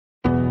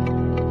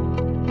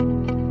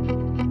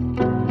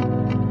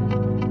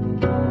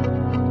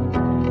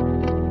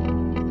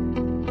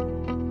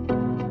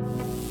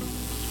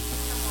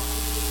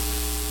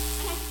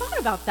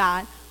about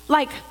that,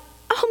 like,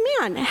 oh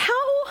man,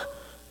 how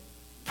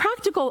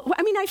practical.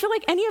 I mean, I feel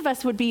like any of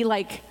us would be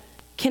like,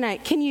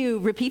 can you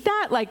repeat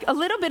that? Like a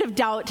little bit of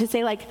doubt to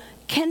say like,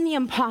 can the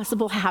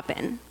impossible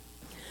happen?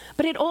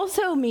 But it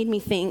also made me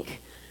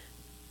think,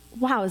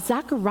 wow,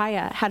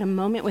 Zechariah had a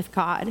moment with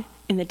God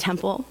in the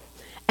temple,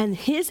 and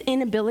his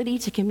inability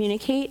to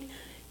communicate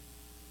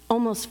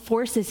almost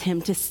forces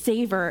him to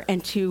savor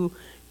and to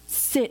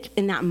sit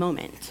in that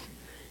moment.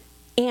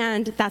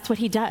 And that's what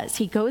he does.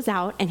 He goes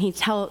out and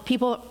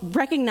people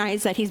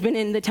recognize that he's been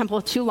in the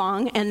temple too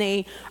long, and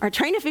they are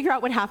trying to figure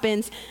out what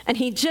happens, and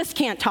he just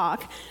can't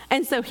talk.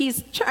 And so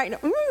he's trying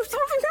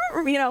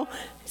to,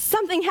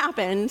 something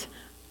happened,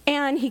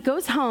 and he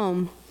goes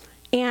home,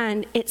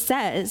 and it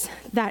says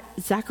that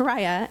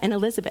Zechariah and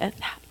Elizabeth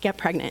get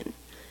pregnant,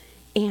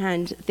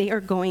 and they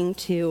are going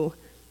to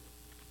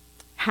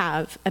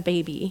have a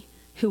baby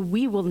who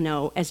we will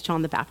know as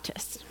John the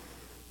Baptist.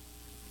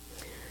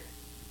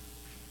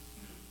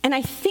 And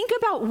I think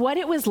about what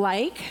it was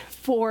like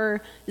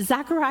for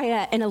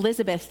Zechariah and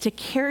Elizabeth to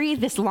carry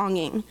this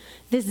longing,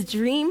 this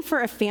dream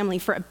for a family,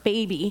 for a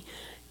baby,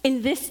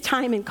 in this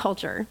time and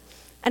culture.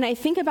 And I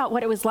think about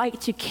what it was like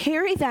to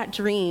carry that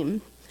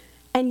dream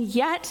and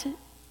yet,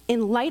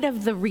 in light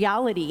of the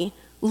reality,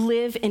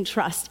 live in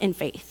trust and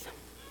faith.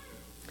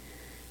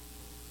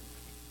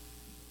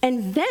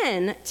 And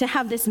then to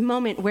have this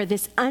moment where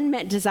this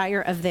unmet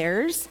desire of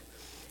theirs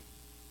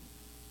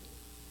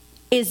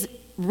is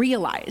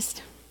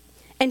realized.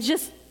 And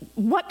just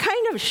what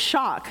kind of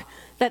shock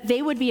that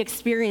they would be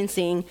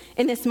experiencing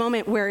in this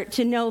moment where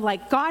to know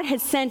like God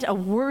had sent a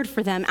word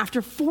for them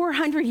after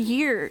 400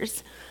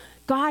 years.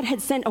 God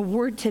had sent a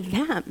word to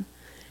them,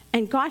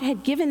 and God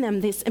had given them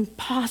this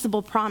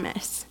impossible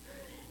promise.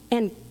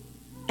 And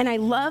I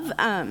love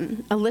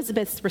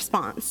Elizabeth's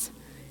response.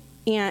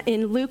 And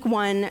in Luke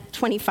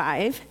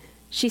 1:25,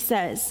 she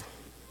says,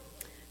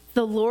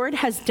 "The Lord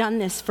has done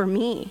this for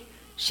me,"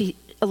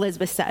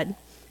 Elizabeth said.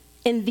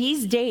 "In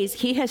these days,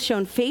 he has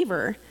shown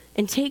favor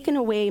and taken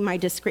away my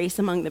disgrace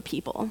among the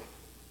people."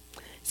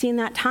 See, in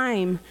that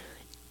time,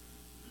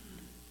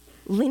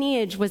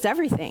 lineage was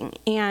everything.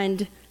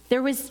 And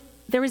there was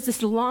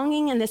this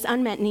longing and this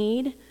unmet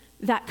need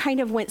that kind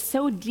of went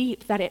so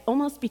deep that it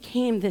almost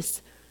became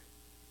this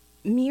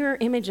mirror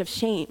image of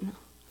shame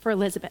for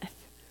Elizabeth.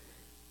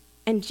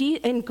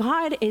 And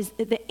God is,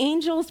 the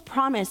angels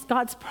promised,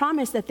 God's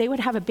promise that they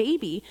would have a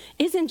baby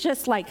isn't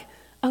just like,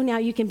 oh, now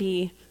you can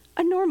be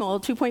a normal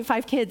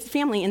 2.5 kids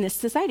family in this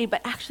society,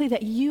 but actually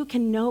that you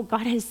can know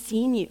God has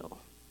seen you.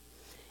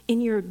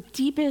 In your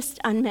deepest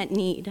unmet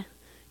need,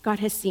 God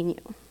has seen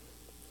you.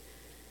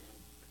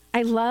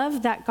 I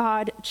love that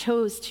God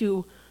chose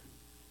to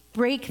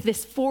break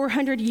this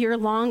 400-year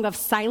long of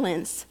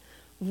silence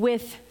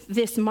with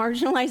this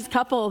marginalized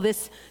couple,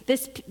 this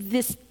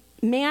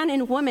man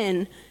and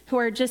woman who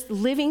are just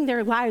living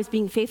their lives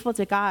being faithful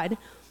to God,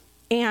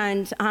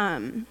 and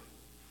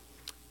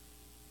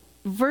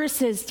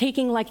versus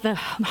taking like the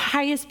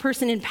highest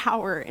person in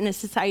power in a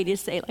society to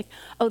say like,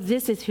 oh,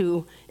 this is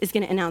who is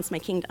going to announce my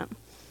kingdom.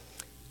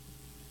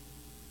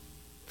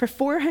 For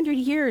 400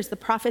 years, the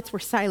prophets were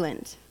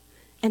silent,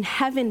 and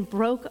heaven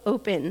broke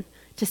open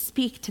to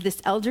speak to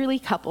this elderly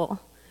couple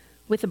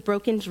with a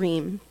broken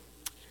dream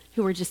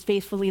who were just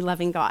faithfully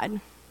loving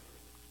God.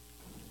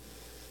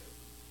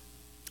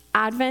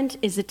 Advent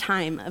is a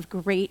time of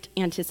great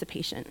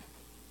anticipation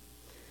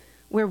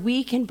where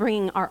we can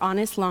bring our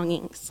honest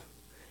longings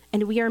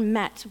and we are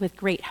met with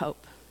great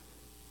hope.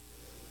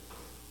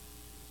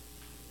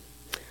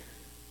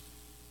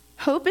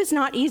 Hope is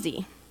not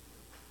easy.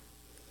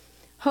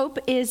 Hope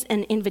is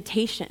an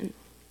invitation.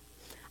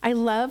 I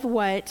love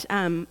what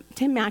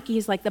Tim Mackey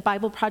is like the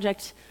Bible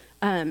Project,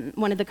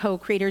 one of the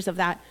co-creators of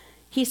that.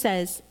 He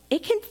says,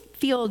 it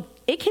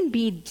can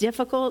be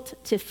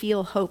difficult to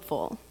feel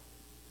hopeful.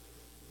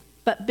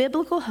 But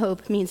biblical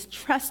hope means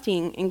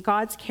trusting in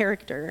God's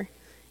character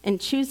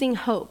and choosing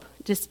hope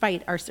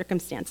despite our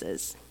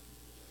circumstances.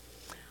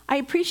 I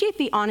appreciate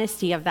the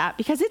honesty of that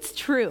because it's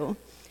true.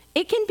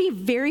 It can be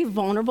very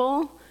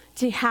vulnerable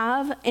to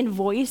have and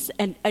voice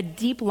a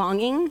deep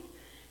longing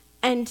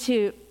and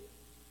to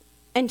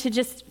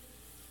just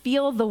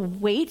feel the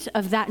weight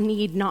of that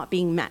need not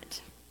being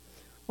met.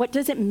 What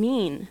does it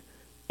mean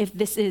if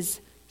this is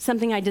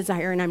something I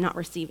desire and I'm not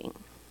receiving?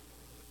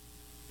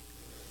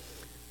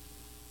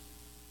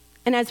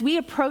 And as we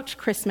approach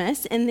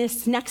Christmas in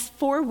this next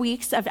 4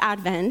 weeks of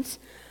Advent,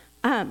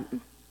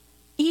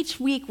 each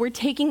week we're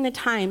taking the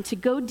time to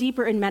go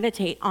deeper and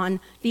meditate on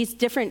these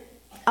different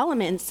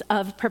elements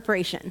of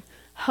preparation: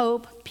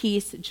 hope,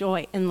 peace,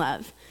 joy, and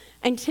love.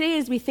 And today,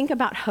 as we think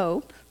about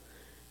hope,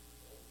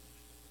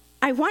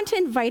 I want to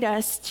invite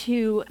us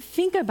to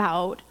think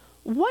about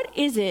what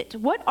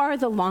are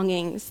the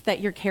longings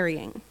that you're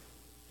carrying?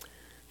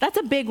 That's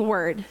a big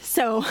word,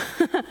 so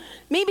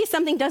maybe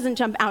something doesn't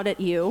jump out at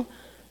you.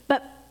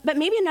 But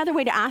maybe another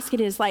way to ask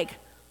it is like,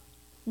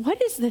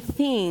 what is the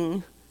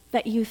thing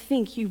that you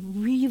think you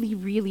really,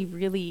 really,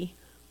 really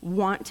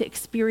want to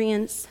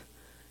experience,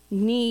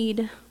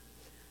 need,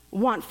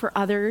 want for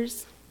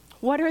others?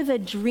 What are the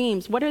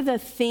dreams? What are the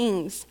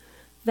things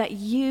that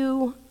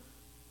you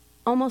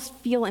almost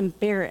feel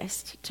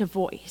embarrassed to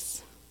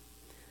voice?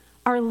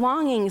 Our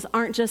longings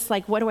aren't just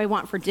like, what do I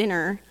want for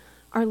dinner?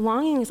 Our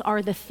longings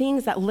are the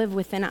things that live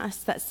within us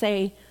that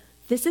say,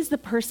 this is the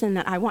person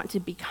that I want to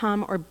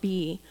become or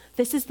be.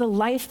 This is the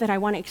life that I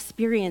want to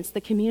experience,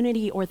 the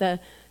community or the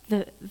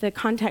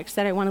context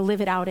that I want to live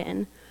it out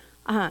in.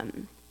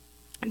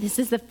 This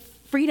is the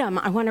freedom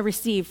I want to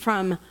receive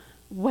from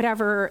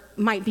whatever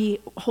might be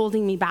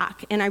holding me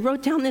back. And I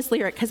wrote down this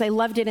lyric because I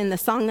loved it in the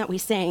song that we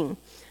sang.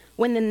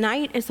 When the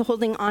night is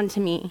holding on to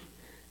me,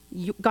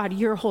 God,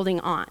 you're holding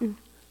on.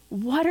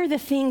 What are the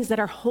things that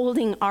are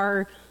holding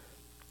our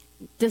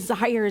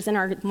desires and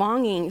our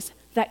longings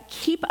that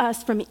keep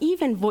us from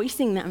even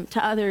voicing them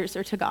to others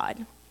or to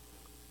God?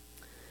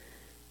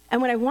 And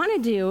what I want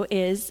to do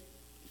is,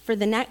 for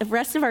the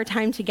rest of our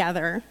time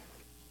together,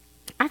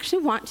 I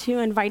actually want to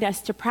invite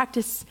us to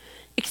practice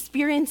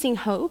experiencing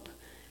hope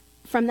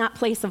from that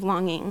place of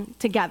longing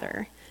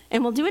together.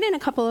 And we'll do it in a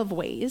couple of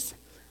ways.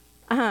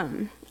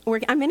 I'm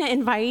going to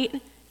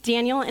invite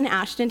Daniel and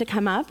Ashton to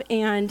come up,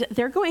 and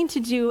they're going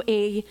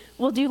to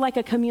we'll do like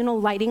a communal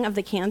lighting of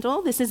the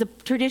candle. This is a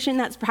tradition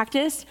that's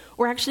practiced.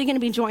 We're actually going to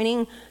be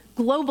joining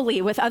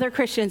globally with other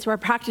Christians who are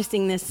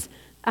practicing this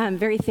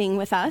very thing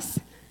with us.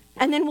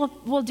 And then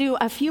we'll do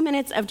a few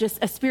minutes of just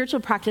a spiritual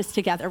practice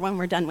together when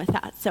we're done with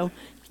that. So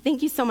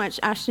thank you so much,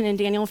 Ashton and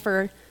Daniel,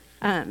 for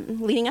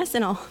leading us,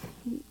 and I'll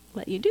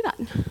let you do that.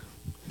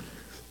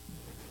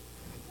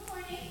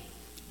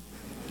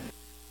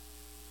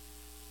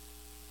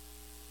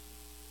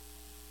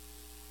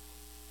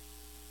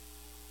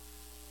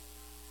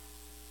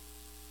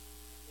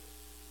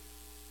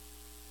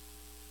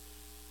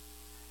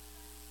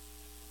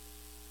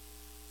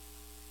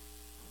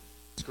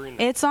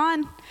 It's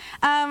on.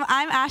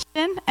 I'm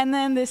Ashton, and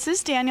then this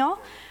is Daniel.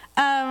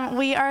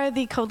 We are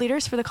the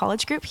co-leaders for the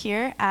college group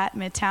here at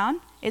Midtown.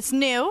 It's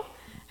new,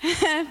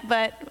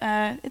 but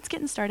it's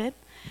getting started.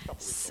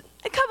 It's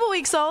a couple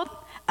weeks old.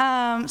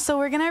 So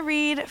we're going to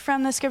read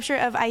from the scripture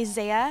of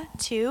Isaiah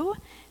 2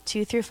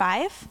 through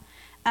 5.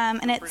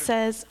 And it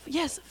says,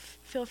 yes,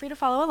 feel free to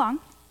follow along.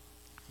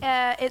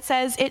 It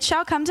says, "It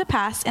shall come to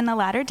pass in the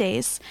latter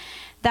days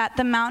that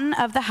the mountain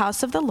of the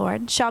house of the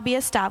Lord shall be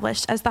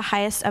established as the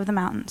highest of the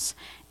mountains,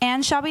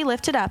 and shall be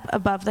lifted up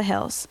above the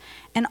hills,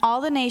 and all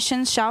the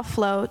nations shall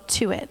flow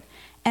to it.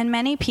 And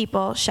many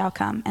people shall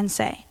come and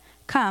say,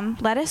 Come,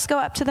 let us go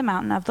up to the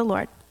mountain of the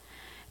Lord,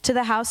 to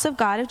the house of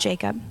God of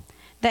Jacob,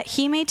 that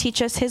he may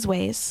teach us his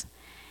ways,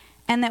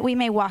 and that we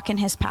may walk in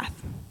his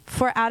path.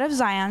 For out of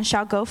Zion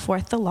shall go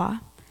forth the law,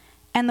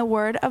 and the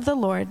word of the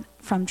Lord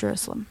from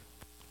Jerusalem.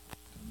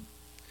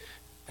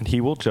 And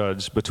he will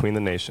judge between the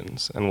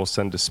nations, and will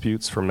send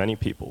disputes for many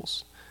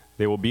peoples.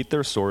 They will beat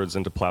their swords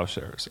into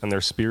plowshares, and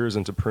their spears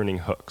into pruning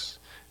hooks.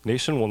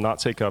 Nation will not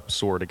take up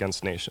sword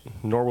against nation,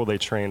 nor will they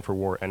train for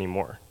war any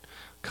more.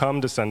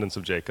 Come, descendants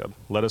of Jacob,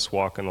 let us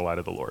walk in the light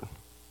of the Lord."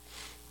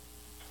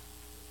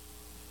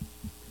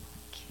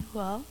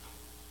 Cool.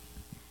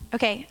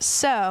 Okay,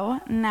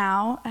 so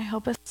now I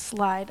hope a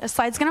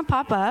slide's going to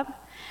pop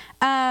up.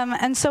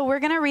 And so we're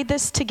going to read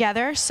this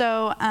together.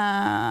 So,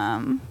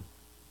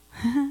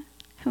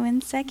 who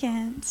in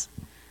second?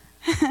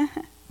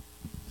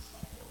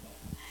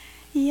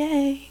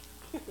 Yay.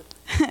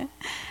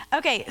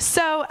 Okay,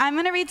 so I'm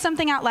going to read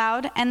something out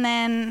loud, and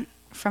then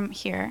from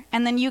here.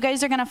 And then you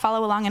guys are going to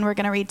follow along, and we're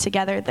going to read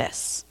together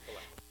this.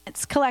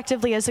 It's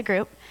collectively as a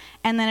group,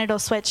 and then it'll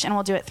switch, and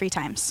we'll do it 3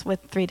 times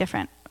with 3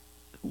 different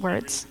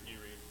words. You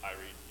read, I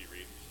read, you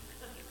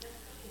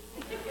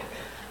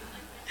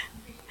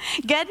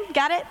read, Good?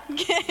 Got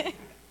it?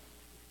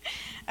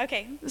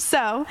 Okay,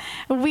 so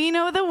we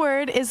know the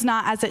word is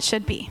not as it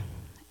should be.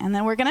 And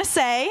then we're going to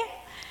say,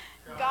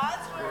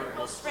 God's word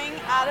will spring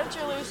out of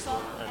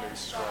Jerusalem and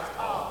instruct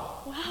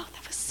all. Wow,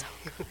 that was so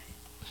good.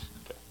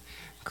 Okay.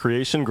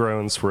 Creation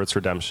groans for its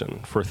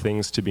redemption, for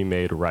things to be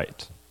made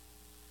right.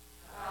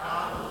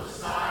 God will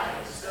decide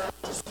and settle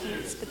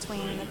disputes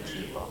between the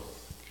people.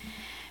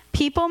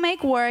 People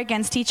make war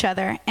against each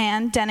other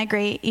and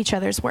denigrate each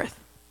other's worth.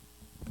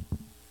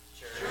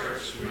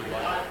 Church, we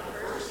light the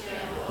first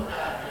candle of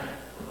Advent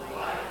with the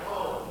light of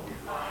hope we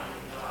find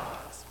in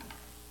God.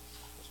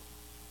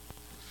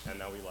 And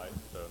now we light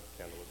the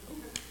candle of hope.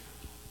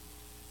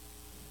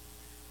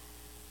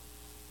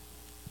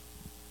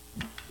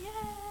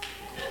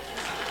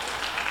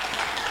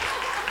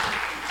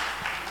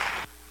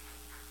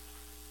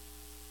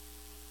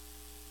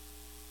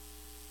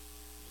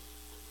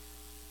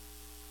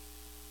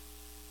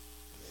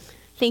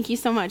 Thank you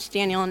so much,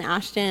 Daniel and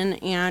Ashton,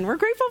 and we're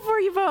grateful for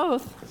you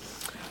both.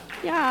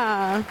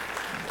 Yeah.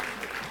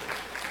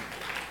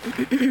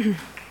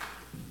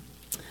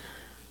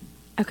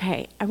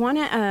 Okay, I want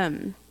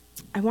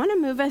to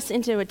move us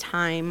into a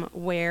time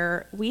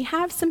where we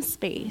have some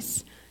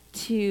space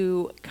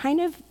to kind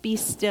of be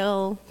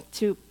still,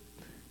 to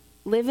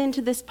live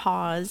into this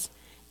pause,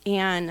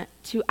 and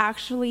to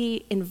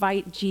actually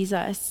invite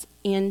Jesus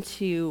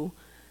into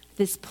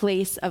this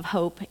place of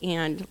hope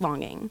and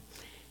longing.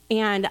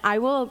 And I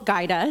will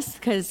guide us,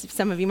 because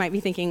some of you might be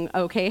thinking,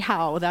 okay,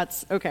 how?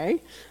 That's okay.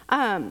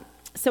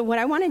 So what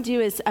I want to do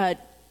is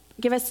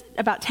give us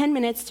about 10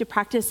 minutes to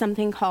practice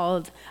something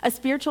called a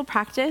spiritual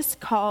practice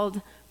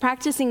called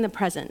practicing the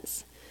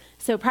presence.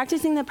 So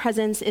practicing the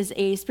presence is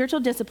a spiritual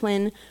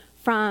discipline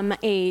from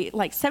a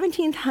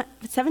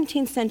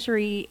 17th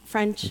century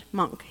French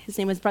monk. His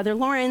name was Brother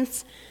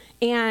Lawrence,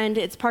 and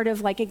it's part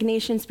of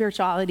Ignatian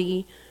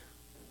spirituality.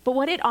 But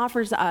what it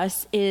offers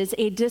us is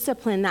a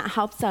discipline that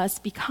helps us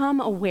become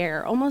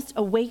aware, almost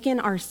awaken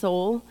our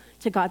soul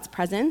to God's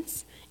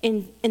presence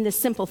in the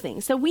simple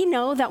things. So we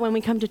know that when we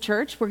come to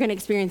church, we're going to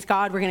experience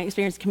God, we're going to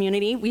experience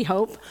community, we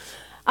hope.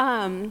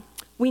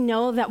 We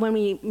know that when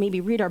we maybe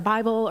read our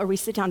Bible or we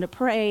sit down to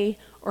pray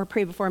or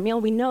pray before a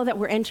meal, we know that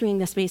we're entering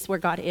the space where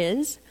God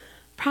is.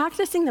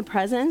 Practicing the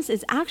presence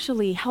is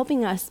actually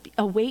helping us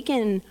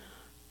awaken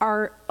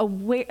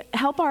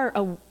help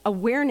our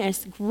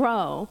awareness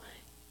grow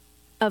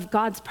of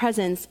God's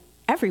presence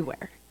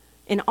everywhere,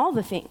 in all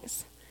the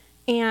things.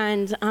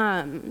 And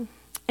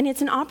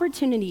it's an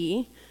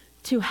opportunity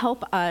to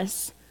help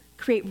us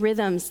create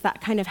rhythms that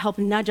kind of help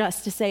nudge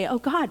us to say, oh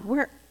God,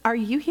 where are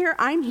you here?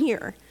 I'm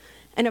here.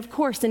 And of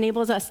course,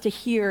 enables us to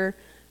hear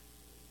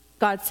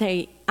God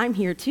say, I'm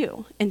here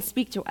too, and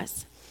speak to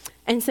us.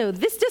 And so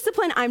this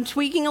discipline I'm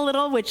tweaking a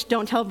little, which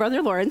don't tell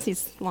Brother Lawrence,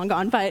 he's long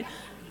gone, but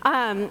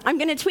I'm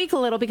going to tweak a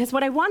little, because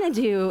what I want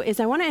to do is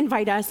I want to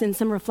invite us in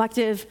some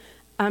reflective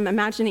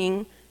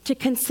imagining to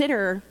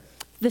consider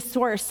the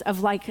source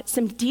of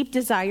some deep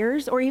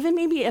desires, or even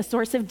maybe a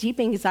source of deep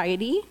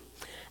anxiety,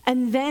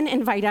 and then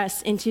invite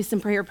us into some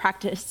prayer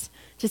practice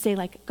to say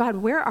God,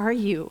 where are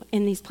you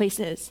in these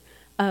places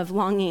of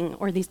longing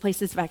or these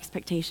places of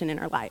expectation in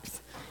our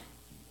lives?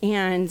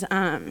 And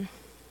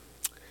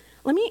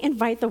let me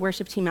invite the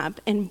worship team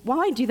up. And while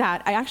I do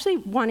that, I actually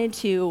wanted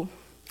to,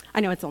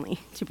 I know it's only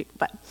 2 people,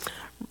 but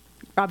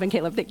Rob and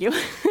Caleb, thank you.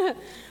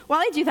 While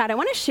I do that, I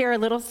want to share a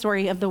little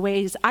story of the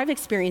ways I've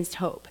experienced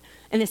hope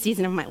in this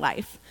season of my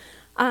life.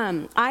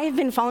 I've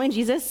been following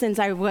Jesus since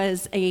I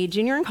was a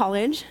junior in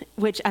college,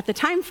 which at the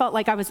time felt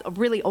like I was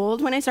really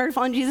old when I started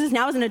following Jesus.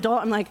 Now as an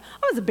adult, I'm like,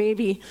 I was a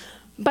baby.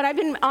 But I've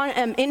been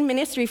in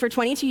ministry for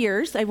 22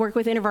 years. I work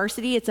with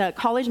InterVarsity. It's a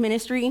college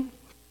ministry.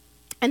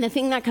 And the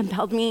thing that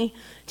compelled me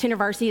to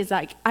InterVarsity is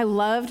I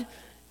loved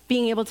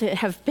being able to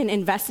have been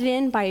invested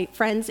in by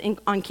friends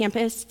on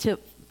campus to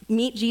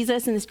meet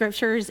Jesus in the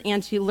scriptures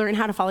and to learn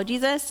how to follow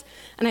Jesus.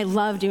 And I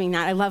love doing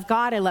that. I love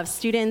God, I love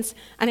students,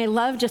 and I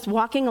love just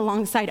walking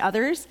alongside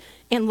others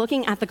and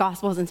looking at the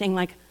Gospels and saying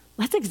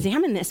let's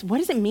examine this. What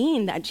does it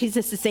mean that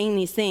Jesus is saying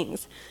these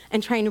things?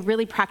 And trying to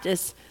really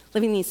practice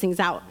living these things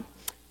out.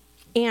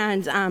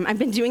 And I've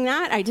been doing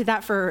that. I did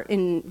that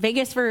in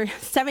Vegas for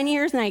 7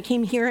 years, and I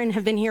came here and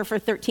have been here for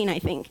 13, I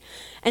think.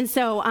 And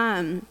so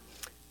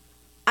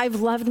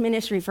I've loved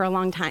ministry for a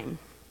long time.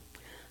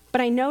 But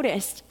I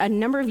noticed a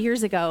number of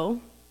years ago,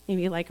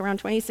 maybe around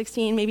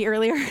 2016, maybe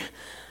earlier,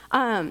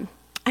 I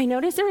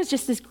noticed there was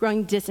just this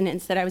growing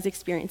dissonance that I was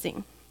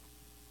experiencing.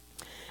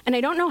 And I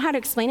don't know how to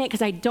explain it,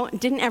 because I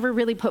didn't ever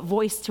really put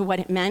voice to what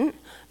it meant,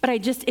 but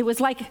it was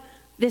like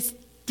this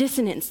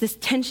dissonance, this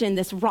tension,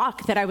 this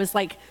rock that I was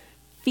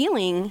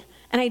feeling,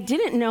 and I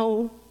didn't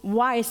know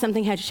why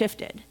something had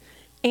shifted.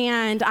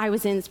 And I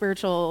was in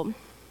spiritual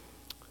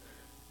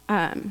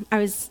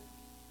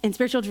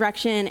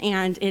direction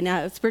and in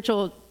a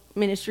spiritual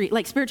ministry,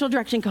 spiritual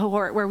direction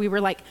cohort, where we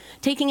were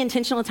taking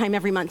intentional time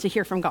every month to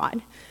hear from God.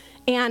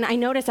 And I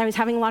noticed I was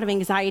having a lot of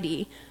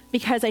anxiety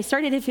because I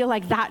started to feel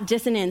like that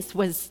dissonance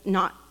was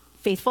not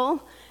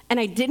faithful, and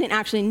I didn't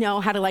actually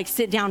know how to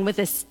sit down with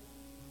this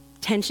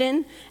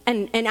tension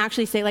and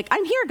actually say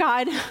I'm here,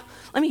 God,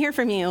 let me hear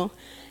from you.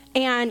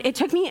 And it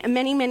took me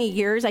many, many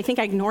years. I think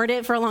I ignored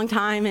it for a long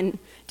time and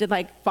did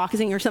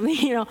boxing or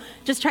something,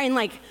 just try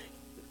and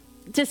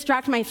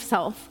distract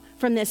myself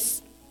from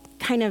this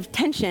kind of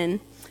tension.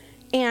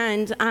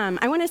 And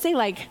I want to say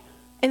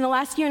in the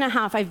last year and a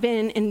half, I've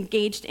been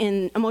engaged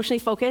in Emotionally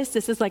Focused.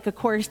 This is a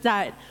course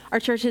that our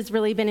church has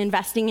really been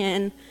investing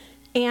in.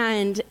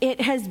 And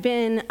it has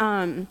been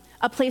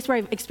a place where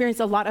I've experienced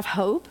a lot of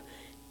hope.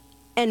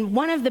 And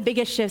one of the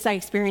biggest shifts I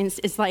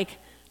experienced is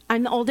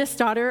I'm the oldest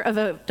daughter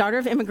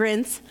of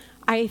immigrants.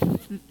 I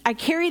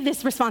carry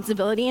this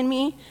responsibility in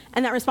me,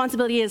 and that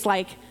responsibility is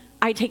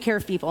I take care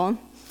of people.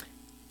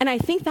 And I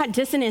think that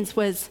dissonance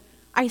was,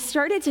 I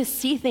started to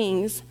see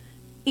things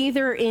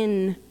either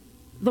in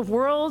the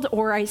world,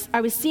 or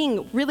I was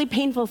seeing really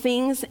painful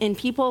things in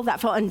people that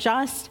felt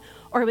unjust,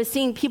 or I was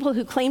seeing people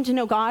who claimed to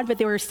know God, but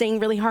they were saying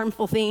really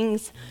harmful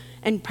things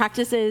and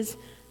practices.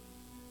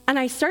 And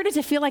I started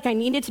to feel like I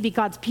needed to be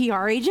God's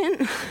PR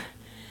agent,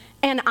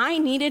 and I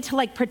needed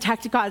to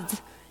protect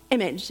God's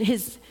image,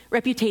 his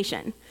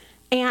reputation.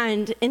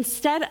 And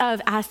instead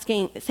of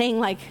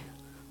saying I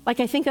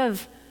think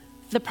of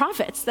the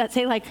prophets that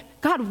say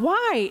God,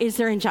 why is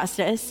there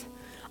injustice?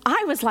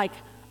 I was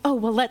oh,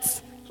 well,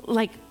 let's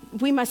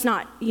we must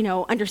not,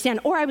 understand.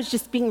 Or I was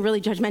just being really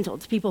judgmental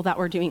to people that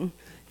were doing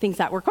things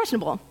that were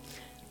questionable.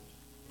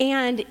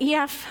 And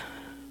E.F.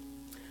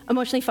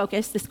 emotionally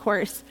focused, this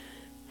course,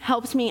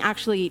 helps me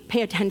actually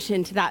pay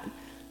attention to that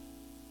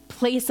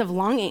place of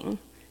longing,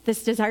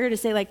 this desire to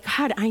say, like,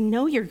 God, I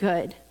know you're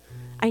good.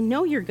 I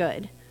know you're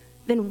good.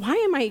 Then why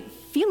am I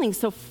feeling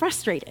so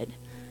frustrated?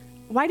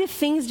 Why do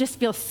things just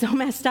feel so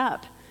messed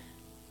up?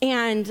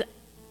 And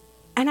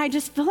I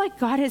just feel like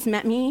God has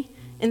met me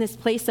in this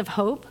place of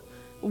hope.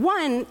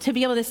 One, to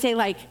be able to say,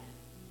 like,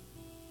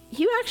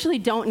 you actually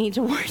don't need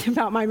to worry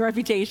about my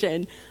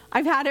reputation.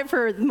 I've had it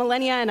for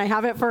millennia, and I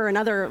have it for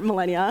another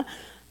millennia.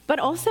 But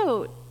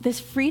also this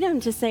freedom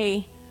to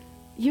say,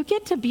 you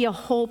get to be a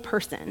whole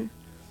person.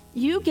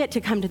 You get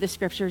to come to the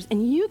scriptures,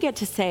 and you get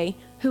to say,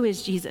 who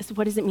is Jesus?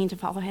 What does it mean to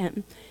follow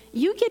him?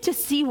 You get to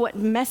see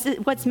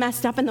what's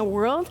messed up in the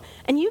world,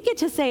 and you get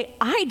to say,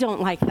 I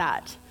don't like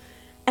that.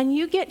 And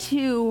you get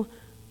to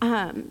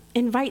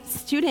invite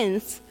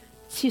students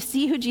to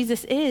see who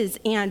Jesus is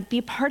and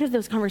be part of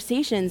those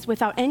conversations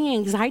without any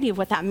anxiety of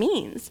what that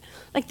means.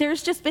 Like,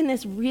 there's just been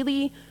this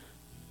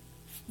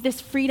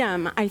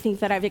freedom, I think,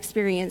 that I've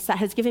experienced that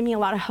has given me a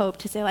lot of hope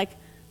to say, like,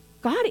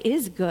 God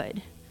is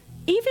good.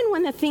 Even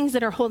when the things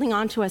that are holding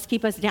on to us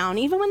keep us down,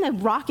 even when the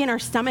rock in our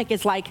stomach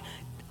is like,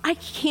 I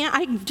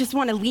just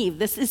want to leave.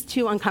 This is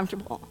too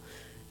uncomfortable.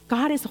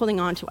 God is holding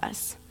on to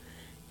us.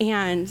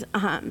 And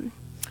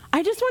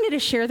I just wanted to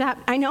share that.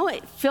 I know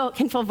it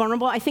can feel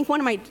vulnerable. I think one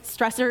of my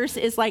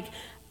stressors is, like,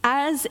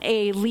 as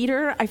a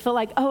leader, I feel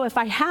like, oh, if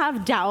I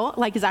have doubt,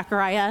 like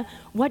Zechariah,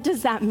 what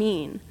does that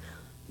mean?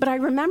 But I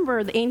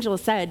remember the angel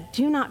said,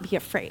 do not be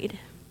afraid,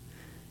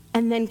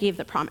 and then gave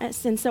the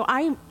promise. And so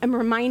I am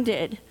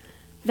reminded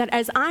that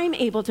as I'm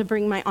able to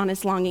bring my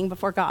honest longing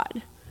before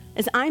God,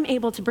 as I'm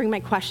able to bring my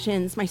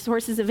questions, my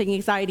sources of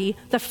anxiety,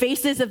 the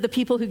faces of the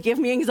people who give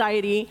me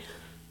anxiety,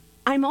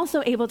 I'm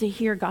also able to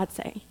hear God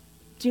say,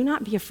 do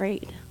not be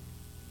afraid.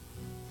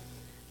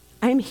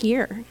 I'm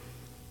here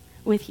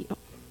with you.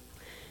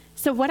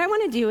 So what I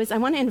want to do is I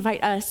want to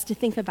invite us to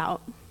think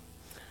about,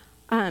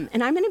 and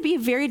I'm going to be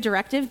very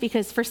directive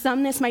because for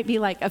some this might be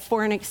like a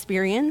foreign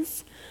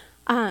experience.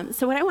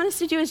 So what I want us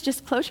to do is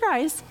just close your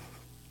eyes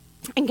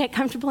and get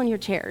comfortable in your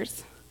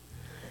chairs.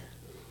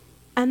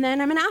 And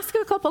then I'm going to ask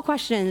you a couple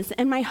questions,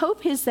 and my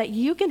hope is that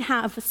you can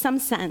have some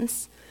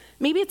sense,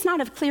 maybe it's not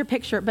a clear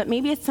picture, but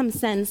maybe it's some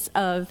sense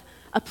of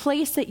a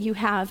place that you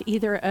have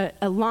either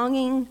a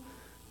longing,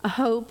 a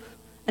hope,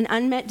 an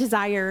unmet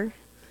desire,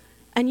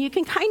 and you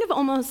can kind of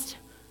almost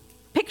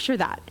picture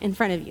that in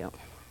front of you,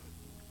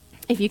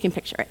 if you can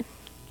picture it.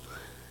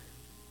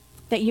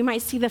 That you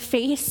might see the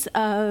face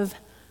of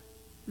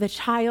the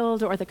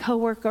child or the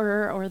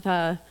coworker or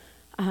the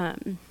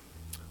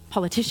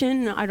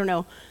politician, I don't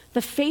know,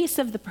 the face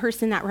of the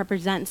person that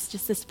represents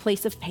just this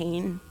place of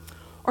pain.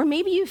 Or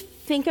maybe you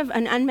think of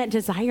an unmet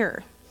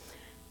desire,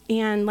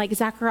 and like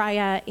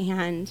Zechariah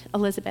and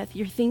Elizabeth,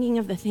 you're thinking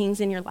of the things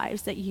in your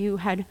lives that you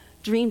had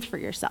dreamed for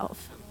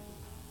yourself.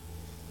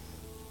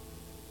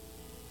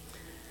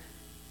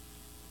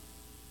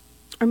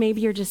 Or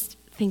maybe you're just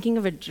thinking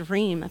of a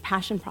dream, a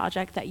passion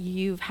project that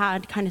you've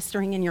had kind of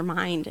stirring in your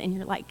mind, and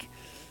you're like,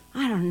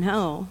 I don't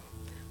know.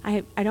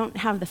 I don't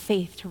have the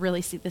faith to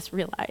really see this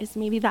realized.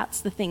 Maybe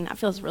that's the thing that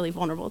feels really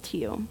vulnerable to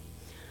you.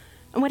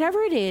 And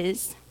whatever it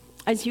is,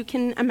 as you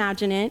can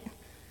imagine it,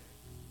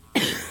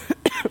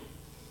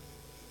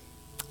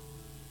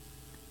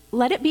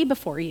 let it be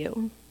before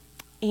you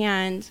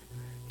and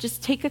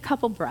just take a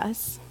couple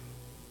breaths.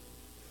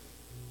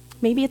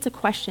 Maybe it's a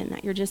question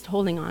that you're just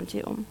holding on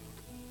to.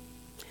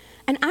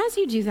 And as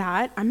you do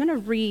that, I'm going to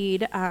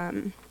read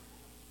a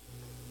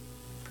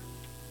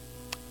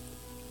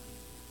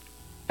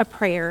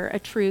prayer, a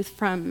truth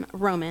from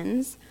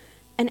Romans.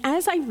 And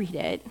as I read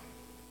it,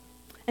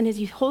 and as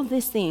you hold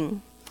this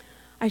thing,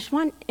 I just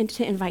want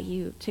to invite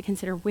you to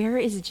consider, where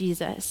is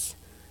Jesus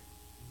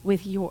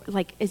with your,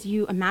 like, as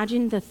you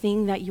imagine the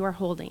thing that you are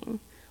holding,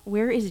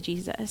 where is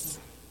Jesus?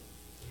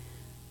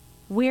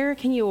 Where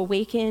can you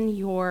awaken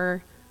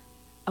your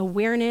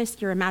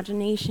awareness, your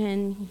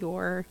imagination,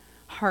 your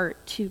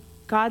heart to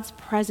God's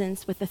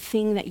presence with the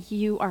thing that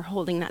you are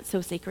holding that's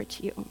so sacred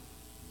to you?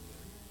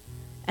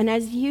 And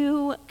as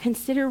you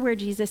consider where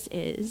Jesus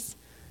is,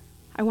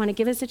 I want to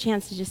give us a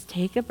chance to just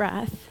take a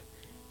breath,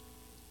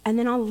 and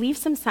then I'll leave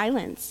some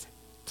silence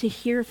to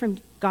hear from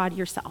God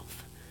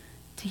yourself.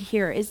 To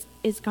hear,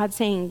 is God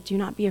saying, do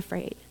not be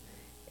afraid?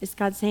 Is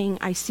God saying,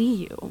 I see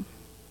you?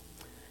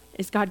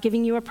 Is God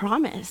giving you a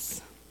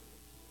promise?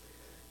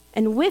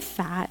 And with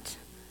that,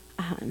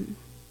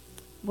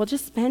 we'll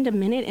just spend a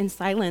minute in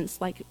silence,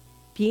 like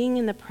being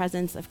in the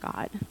presence of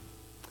God,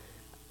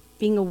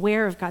 being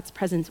aware of God's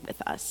presence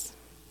with us.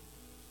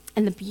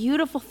 And the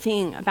beautiful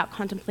thing about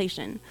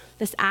contemplation,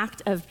 this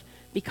act of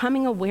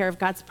becoming aware of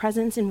God's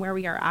presence and where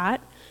we are at,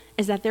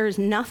 is that there is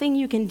nothing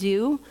you can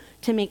do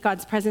to make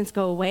God's presence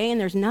go away, and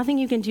there's nothing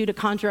you can do to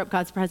conjure up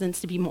God's presence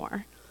to be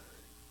more.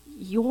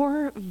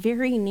 Your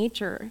very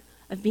nature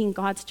of being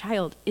God's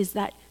child is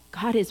that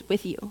God is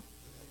with you.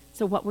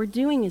 So what we're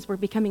doing is we're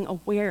becoming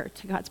aware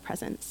to God's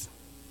presence.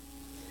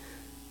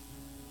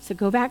 So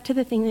go back to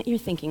the thing that you're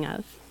thinking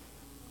of.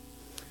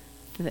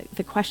 to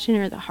the question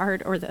or the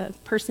heart or the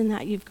person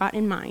that you've got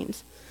in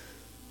mind.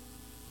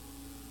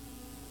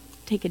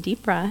 Take a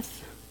deep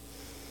breath.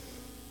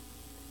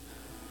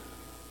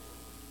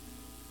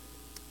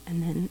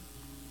 And then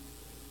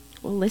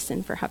we'll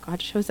listen for how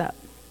God shows up.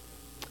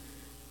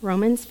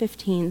 Romans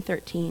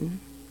 15:13.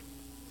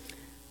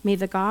 May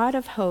the God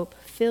of hope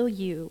fill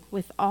you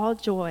with all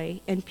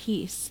joy and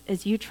peace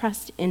as you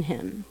trust in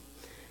him,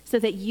 so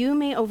that you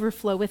may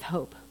overflow with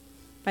hope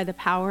by the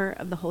power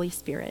of the Holy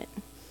Spirit.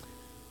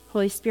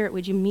 Holy Spirit,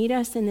 would you meet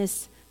us in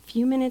this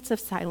few minutes of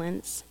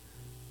silence?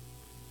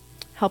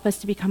 Help us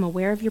to become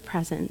aware of your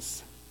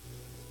presence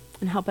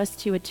and help us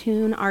to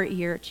attune our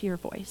ear to your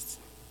voice.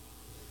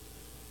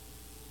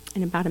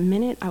 In about a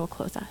minute, I will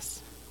close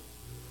us.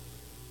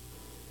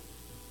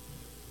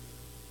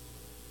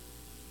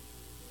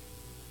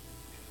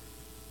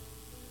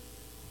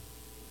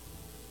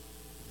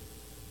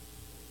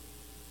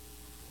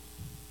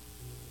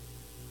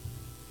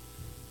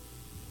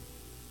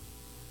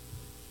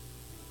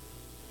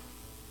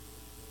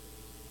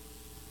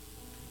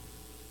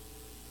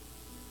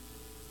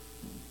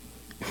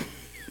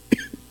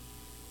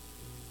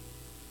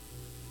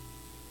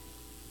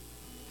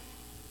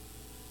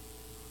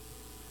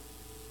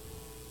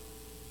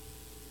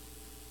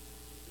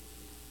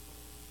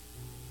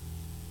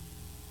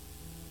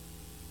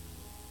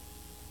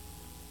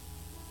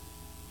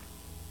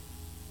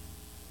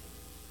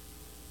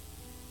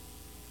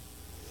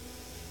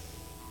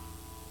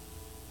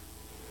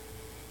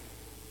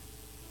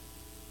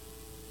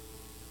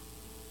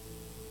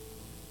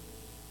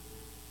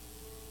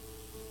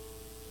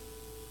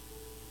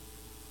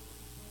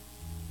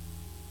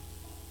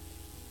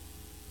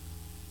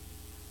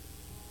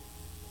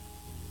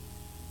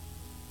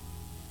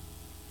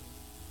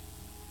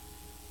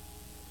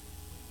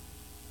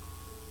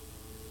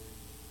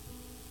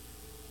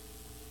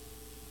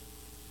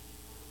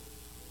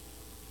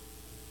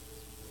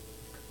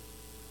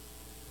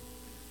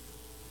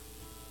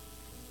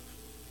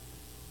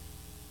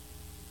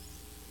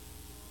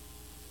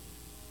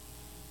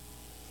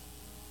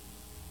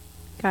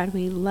 God,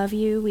 we love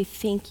you. We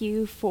thank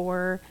you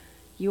for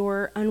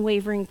your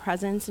unwavering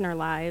presence in our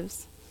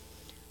lives.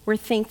 We're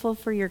thankful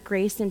for your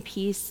grace and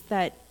peace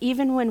that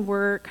even when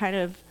we're kind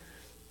of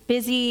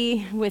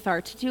busy with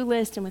our to-do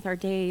list and with our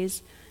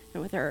days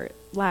and with our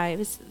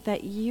lives,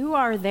 that you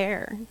are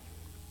there.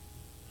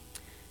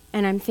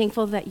 And I'm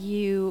thankful that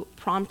you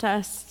prompt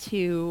us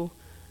to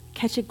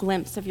catch a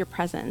glimpse of your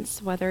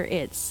presence, whether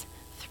it's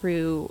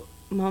through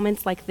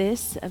moments like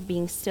this of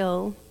being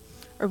still,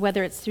 or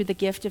whether it's through the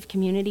gift of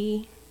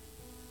community,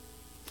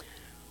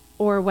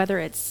 or whether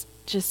it's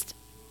just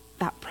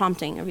that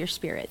prompting of your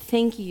Spirit.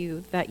 Thank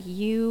you that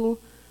you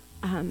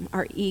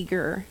are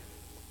eager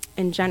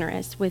and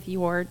generous with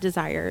your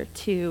desire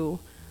to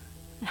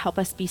help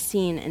us be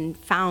seen and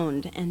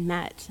found and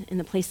met in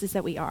the places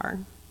that we are.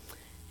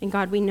 And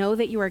God, we know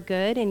that you are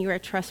good and you are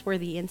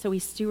trustworthy, and so we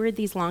steward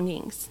these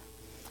longings.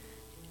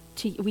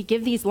 We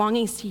give these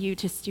longings to you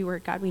to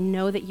steward, God. We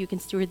know that you can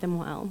steward them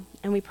well.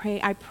 And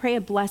I pray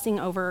a blessing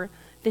over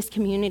this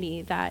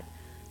community that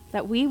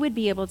we would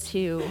be able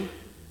to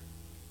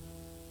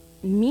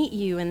meet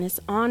you in this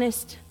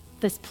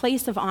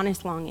place of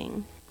honest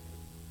longing.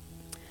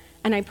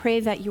 And I pray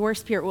that your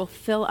Spirit will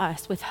fill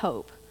us with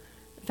hope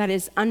that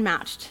is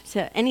unmatched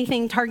to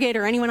anything Target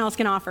or anyone else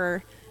can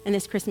offer in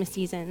this Christmas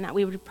season, that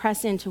we would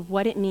press into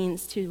what it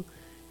means to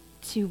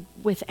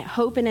with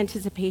hope and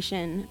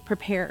anticipation,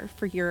 prepare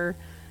for your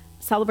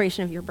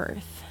celebration of your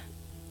birth.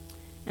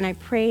 And I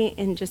pray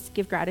and just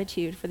give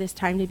gratitude for this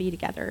time to be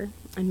together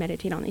and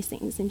meditate on these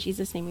things. In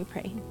Jesus' name we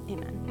pray.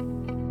 Amen.